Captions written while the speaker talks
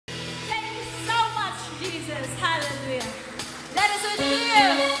Jesus. Hallelujah. Let us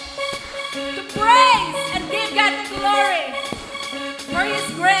continue to praise and give God the glory for His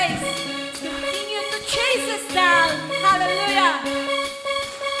grace. Continue to chase us down. Hallelujah.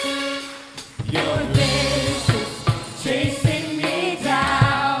 Your grace is chasing me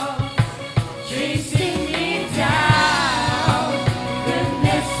down, chasing me down.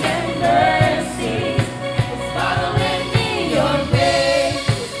 Goodness and mercy is following me. Your grace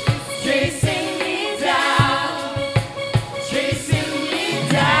is chasing me down, chasing me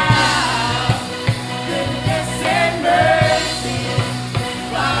down. Goodness and mercy is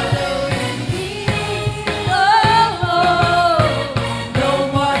following me. Oh, no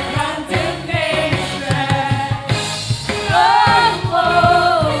more condemnation. Oh,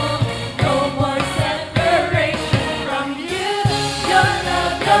 no more separation from you. Your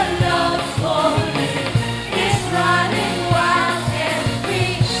love for me is running wild and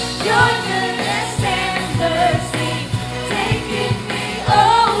free. Your goodness and mercy taking me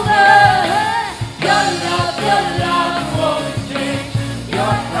over. Your love won't change.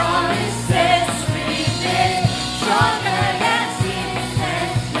 Your promises remain stronger than seas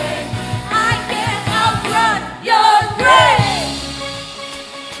and strength. I can't outrun your grace.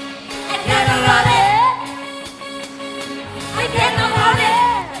 I cannot run it. I cannot run it.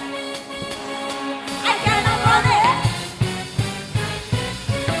 I cannot run it.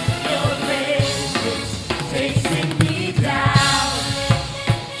 Your grace is chasing me down,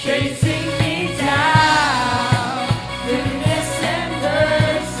 chasing me down. Goodness and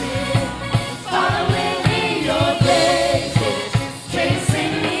mercy is following me. Your grace is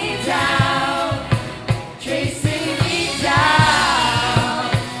chasing me down, chasing me down.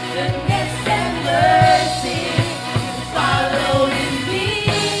 Goodness and mercy is following me.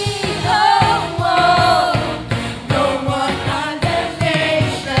 Oh, no more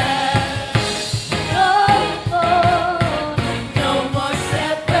condemnation. No more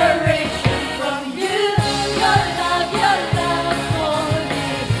separation from you. Your love for me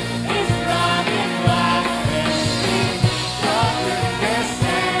is running wild and free. Your goodness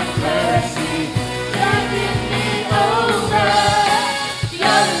and mercy taking me over.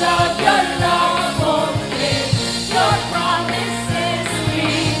 Your love won't change. Your promises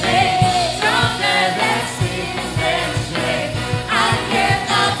remain stronger than seas and strength. I can't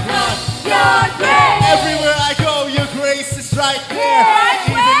outrun your grace. Everywhere I go, your grace is right there. Right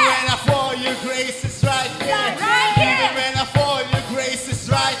Even where? when I fall, your grace is right there. Right here. Even when I fall, your grace is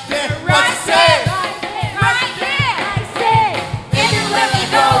right there. What Right you say? there. Right there. I say, everywhere I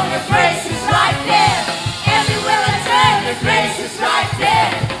go, your grace is right there. Everywhere I turn, your grace is right there.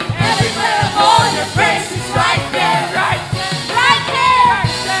 Everywhere I go, your grace is right there. Right there. Right there.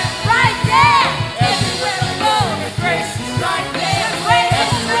 Right there. Everywhere I go, your grace is right there.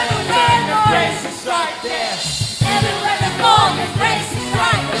 Everywhere I turn, your grace is right there. Everywhere I go, your grace is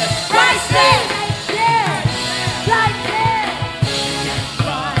right there. Right there. Right there.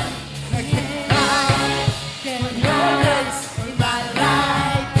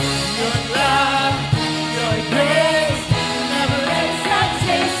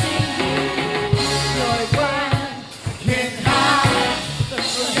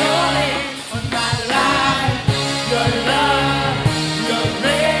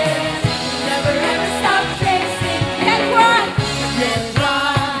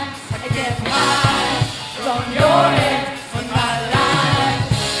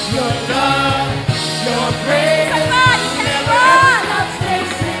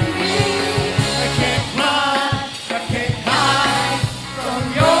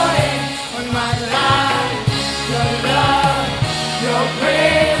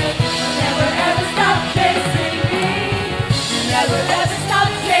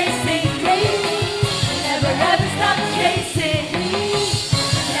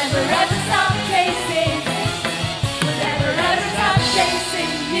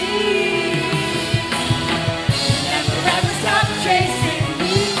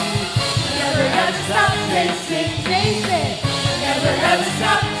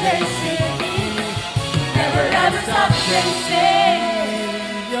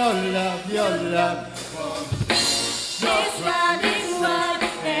 Your love. It's running wild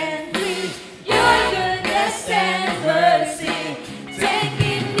and free. Your goodness and mercy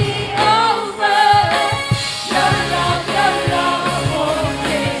taking me over. Your love won't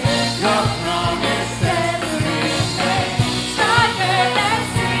change. Your promises remain stronger than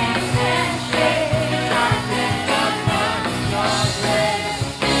seas and strength. I can't outrun your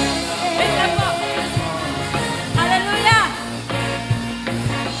grace. Hallelujah.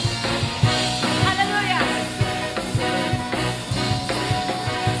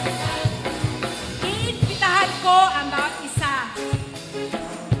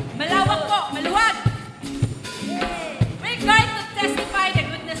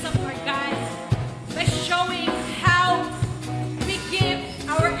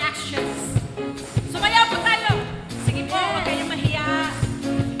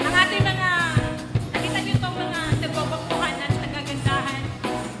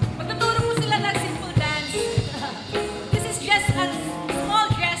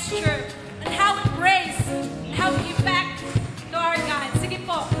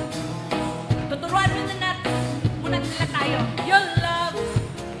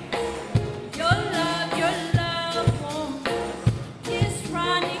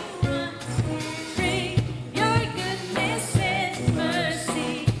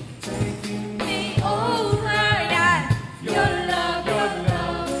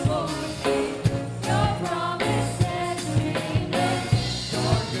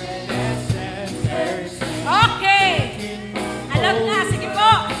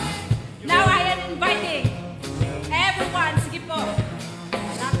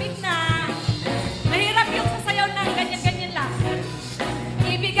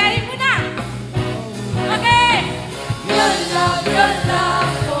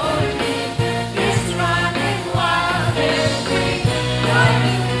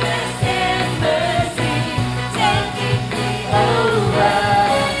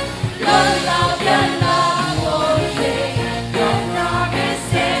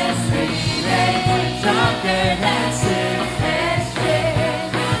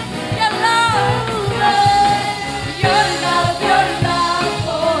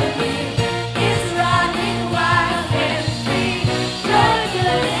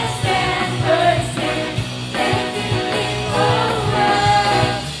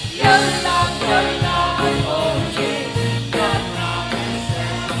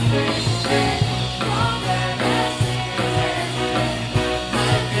 Thank